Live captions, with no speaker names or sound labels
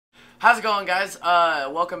How's it going, guys?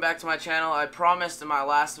 Welcome back to my channel. I promised in my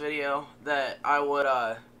last video that I would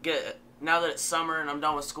now that it's summer and I'm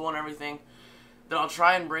done with school and everything, that I'll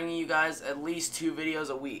try and bring you guys at least 2 videos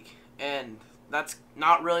a week. And that's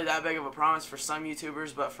not really that big of a promise for some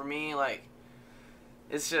YouTubers, but for me, like,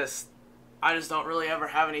 it's just, I just don't really ever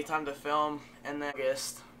have any time to film in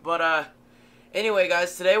August. But anyway,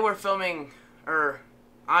 guys, today we're filming, or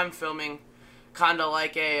I'm filming, kind of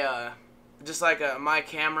like a just like a my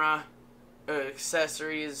camera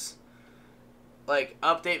accessories like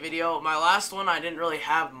update video. My last one I didn't really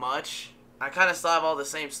have much. I kind of still have all the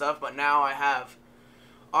same stuff, but now I have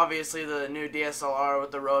obviously the new DSLR with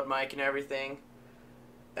the Rode mic and everything.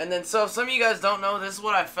 And then, so if some of you guys don't know, this is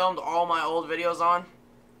what I filmed all my old videos on,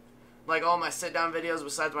 like all my sit down videos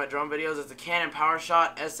besides my drone videos. It's a Canon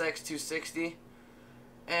PowerShot SX260,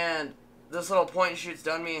 and this little point and shoot's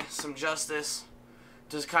done me some justice.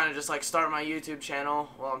 Just kind of just like start my YouTube channel.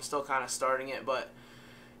 Well, I'm still kind of starting it, but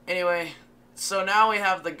anyway, so now we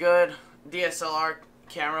have the good DSLR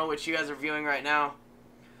camera, which you guys are viewing right now.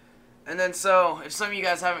 And then, so if some of you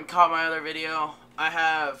guys haven't caught my other video, I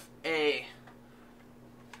have a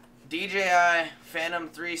DJI Phantom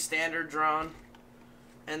 3 standard drone,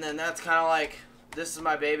 and then that's kind of like, this is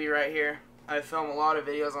my baby right here. I film a lot of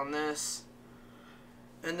videos on this.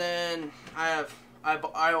 And then I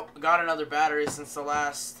got another battery since the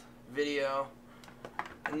last video,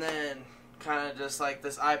 and then kind of just like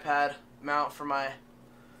this iPad mount for my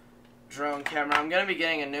drone camera. I'm gonna be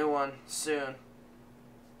getting a new one soon.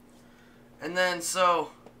 And then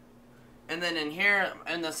in here,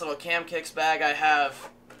 in this little Cam Kicks bag, I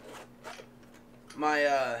have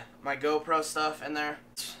my my GoPro stuff in there.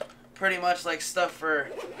 It's pretty much like stuff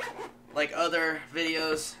for like other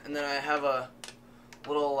videos. And then I have a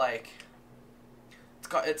little like,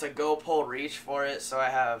 it's a Go Pole reach for it, so I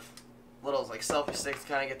have little like selfie sticks to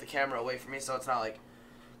kind of get the camera away from me, so it's not like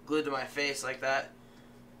glued to my face like that.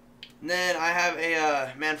 And then I have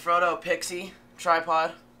a Manfrotto Pixie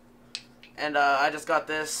tripod, and I just got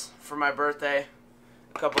this for my birthday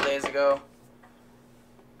a couple days ago.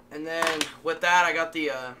 And then with that, I got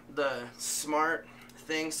the smart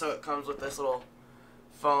thing, so it comes with this little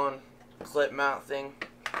phone clip mount thing.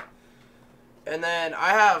 And then I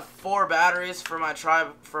have 4 batteries for my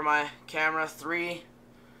camera, three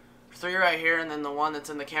right here, and then the one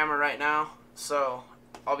that's in the camera right now. So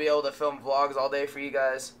I'll be able to film vlogs all day for you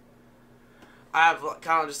guys. I have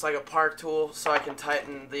kind of just like a park tool, so I can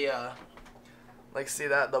tighten the like, see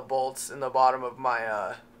that, the bolts in the bottom of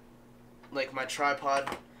my like my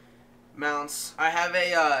tripod mounts. I have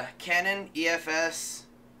a Canon EFS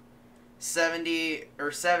 70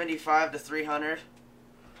 or 75 to 300.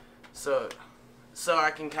 So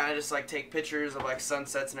I can kind of just like take pictures of like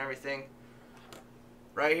sunsets and everything.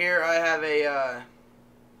 Right here I have a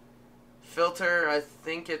filter. I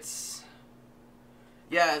think it's,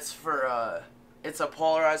 yeah, it's for it's a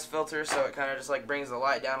polarized filter, so it kind of just like brings the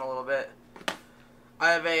light down a little bit.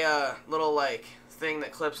 I have a little like thing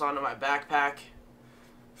that clips onto my backpack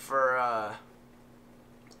for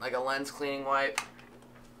like a lens cleaning wipe,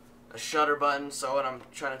 a shutter button so when I'm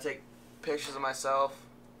trying to take pictures of myself.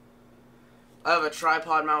 I have a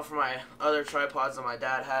tripod mount for my other tripods that my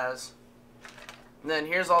dad has. And then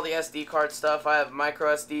here's all the SD card stuff. I have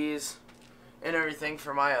micro SDs and everything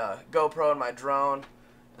for my GoPro and my drone.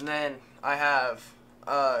 And then I have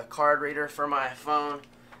a card reader for my phone, and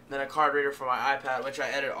then a card reader for my iPad, which I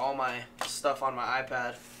edit all my stuff on my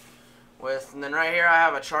iPad with. And then right here I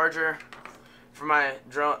have a charger for my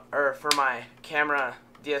drone, or for my camera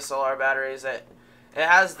DSLR batteries. It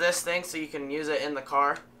has this thing so you can use it in the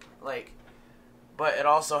car, like, but it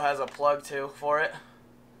also has a plug too for it.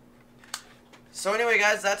 So anyway,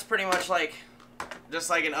 guys, that's pretty much like just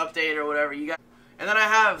like an update or whatever you got. And then I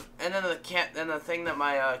have, and then the thing that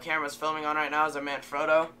my camera's filming on right now is a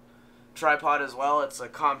Manfrotto tripod as well. It's a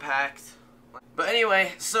compact. But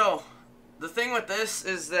anyway, so the thing with this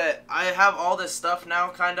is that I have all this stuff now,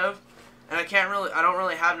 kind of, and I don't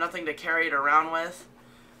really have nothing to carry it around with.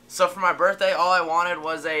 So for my birthday, all I wanted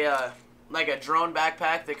was a like a drone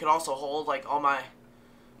backpack that could also hold like all my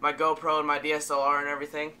GoPro and my DSLR and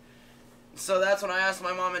everything. So that's when I asked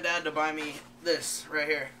my mom and dad to buy me this right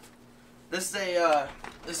here. This is a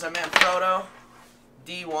Manfrotto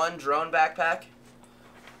D1 drone backpack,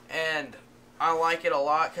 and I like it a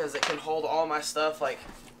lot because it can hold all my stuff, like,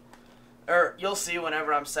 or you'll see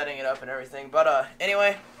whenever I'm setting it up and everything. But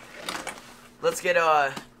anyway, let's get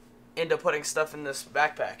into putting stuff in this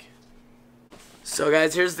backpack. So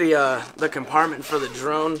guys, here's the compartment for the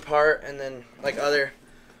drone part, and then like other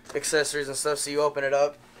accessories and stuff. So you open it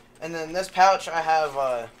up, and then this pouch I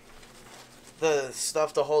have the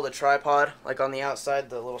stuff to hold a tripod, like on the outside,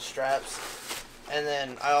 the little straps. And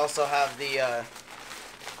then I also have the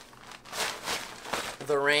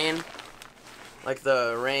rain,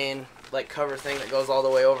 like cover thing that goes all the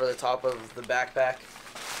way over the top of the backpack.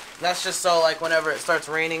 And that's just so like whenever it starts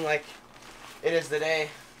raining, like it is today,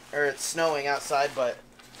 or it's snowing outside, but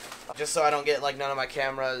just so I don't get like none of my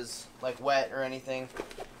cameras like wet or anything,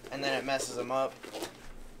 and then it messes them up.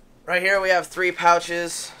 Right here we have 3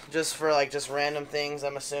 pouches just for like just random things,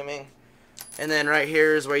 I'm assuming. And then right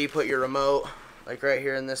here is where you put your remote, like right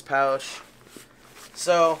here in this pouch.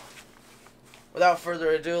 So without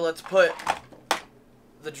further ado, let's put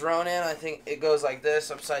the drone in. I think it goes like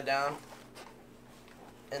this, upside down.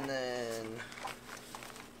 And then,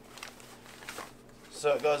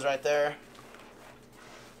 so it goes right there.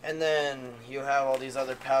 And then you have all these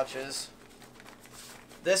other pouches.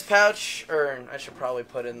 This pouch, or I should probably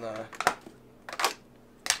put in the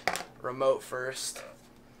remote first.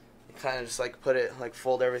 You kind of just like put it, like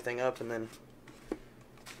fold everything up, and then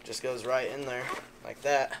just goes right in there like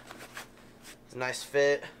that. It's a nice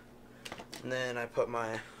fit. And then I put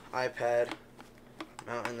my iPad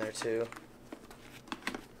mount in there too.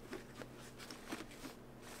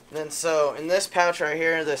 And then so in this pouch right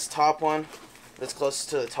here, this top one that's closest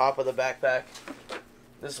to the top of the backpack,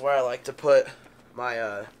 this is where I like to put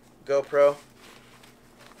my GoPro.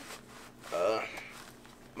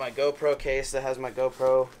 My GoPro case that has my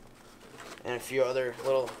GoPro and a few other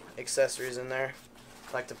little accessories in there.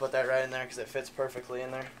 I like to put that right in there because it fits perfectly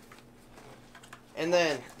in there. And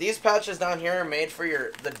then these pouches down here are made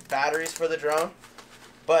for the batteries for the drone,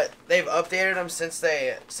 but they've updated them since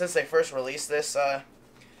they first released this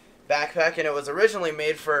backpack, and it was originally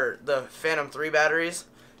made for the Phantom 3 batteries,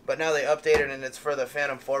 but now they updated and it's for the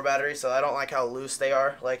Phantom 4 battery, so I don't like how loose they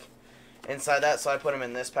are like inside that, so I put them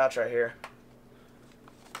in this pouch right here.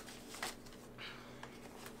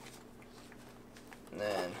 And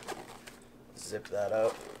then zip that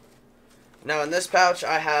up. Now in this pouch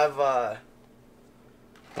I have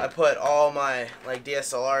I put all my like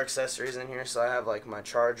DSLR accessories in here, so I have like my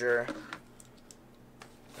charger.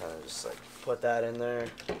 Just like put that in there.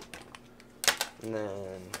 And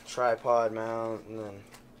then tripod mount, and then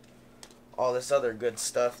all this other good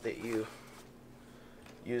stuff that you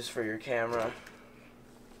use for your camera.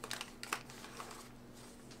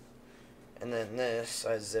 And then this,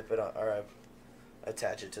 I zip it on, or I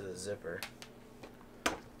attach it to the zipper.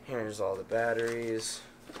 Here's all the batteries,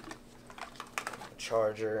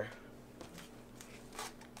 charger,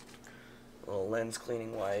 little lens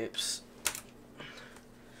cleaning wipes,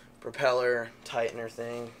 propeller tightener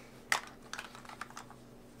thing.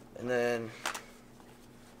 And then,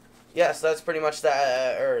 yeah, so that's pretty much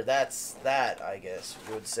that, or that's that, I guess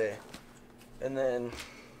you would say. And then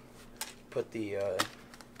put the,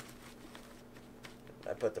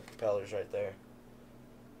 I put the propellers right there.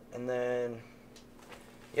 And then,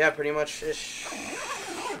 yeah, pretty much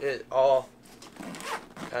it all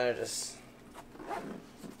kind of just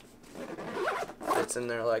fits in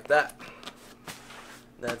there like that.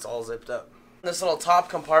 Then it's all zipped up. This little top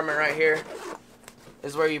compartment right here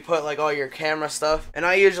is where you put like all your camera stuff, and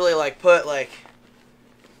I usually like put like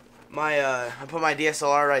my I put my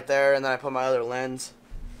DSLR right there, and then I put my other lens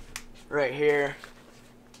right here,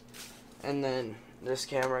 and then this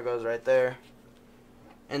camera goes right there,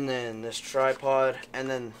 and then this tripod, and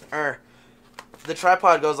then the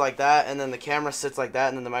tripod goes like that, and then the camera sits like that,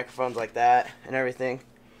 and then the microphone's like that and everything.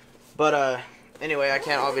 But anyway, I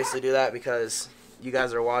can't obviously do that because you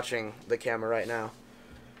guys are watching the camera right now.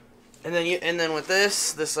 And then with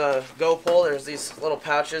this Go Pull, there's these little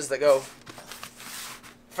pouches that go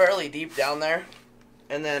fairly deep down there,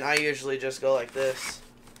 and then I usually just go like this,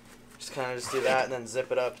 just kind of just do that, and then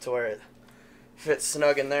zip it up to where it fits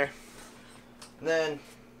snug in there. And then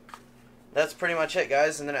that's pretty much it,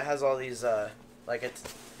 guys. And then it has all these like it's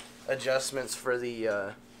adjustments for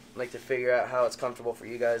the like to figure out how it's comfortable for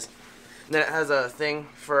you guys. And then it has a thing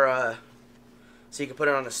for so you can put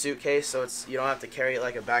it on a suitcase, so you don't have to carry it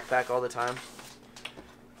like a backpack all the time.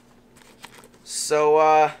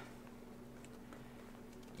 So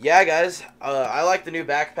yeah, guys, I like the new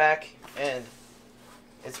backpack, and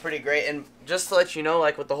it's pretty great. And just to let you know,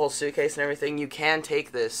 like with the whole suitcase and everything, you can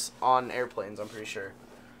take this on airplanes, I'm pretty sure.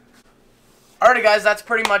 Alrighty, guys, that's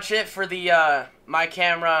pretty much it for the my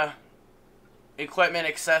camera equipment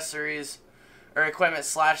accessories, or equipment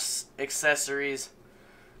 / accessories,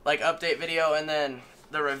 like update video, and then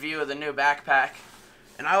the review of the new backpack.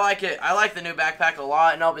 And I like it. I like the new backpack a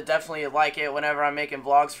lot, and I'll definitely like it whenever I'm making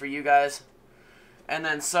vlogs for you guys. And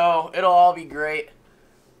then so it'll all be great.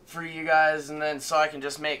 for you guys, and then so I can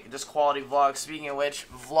just make just quality vlogs. Speaking of which,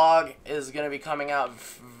 vlog is gonna be coming out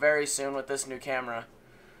very soon with this new camera.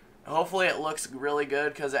 Hopefully it looks really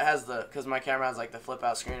good because my camera has like the flip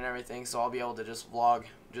out screen and everything, so I'll be able to just vlog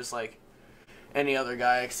just like any other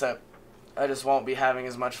guy, except I just won't be having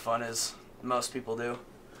as much fun as most people do.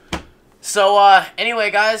 So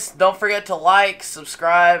anyway guys, don't forget to like,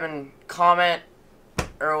 subscribe, and comment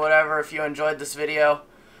or whatever if you enjoyed this video.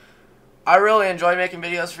 I really enjoy making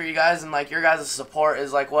videos for you guys, and like your guys' support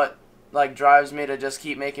is like what like drives me to just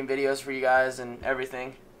keep making videos for you guys and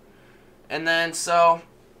everything. And then so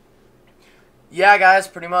yeah guys,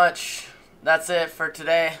 pretty much that's it for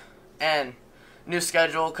today, and new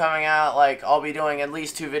schedule coming out. Like I'll be doing at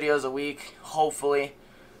least 2 videos a week, hopefully.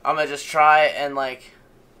 I'm gonna just try and like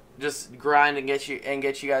just grind and get you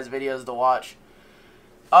guys videos to watch.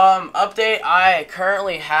 Update, I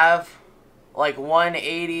currently have like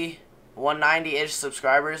 180 190-ish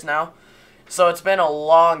subscribers now. So it's been a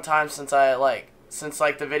long time since since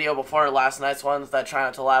the video before last night's one with that try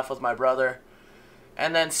not to laugh with my brother.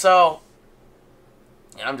 And then so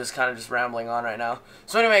I'm just kind of just rambling on right now.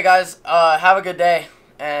 So anyway guys, have a good day,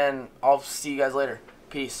 and I'll see you guys later.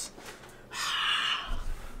 Peace.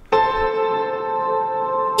 You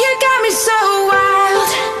got me so wild.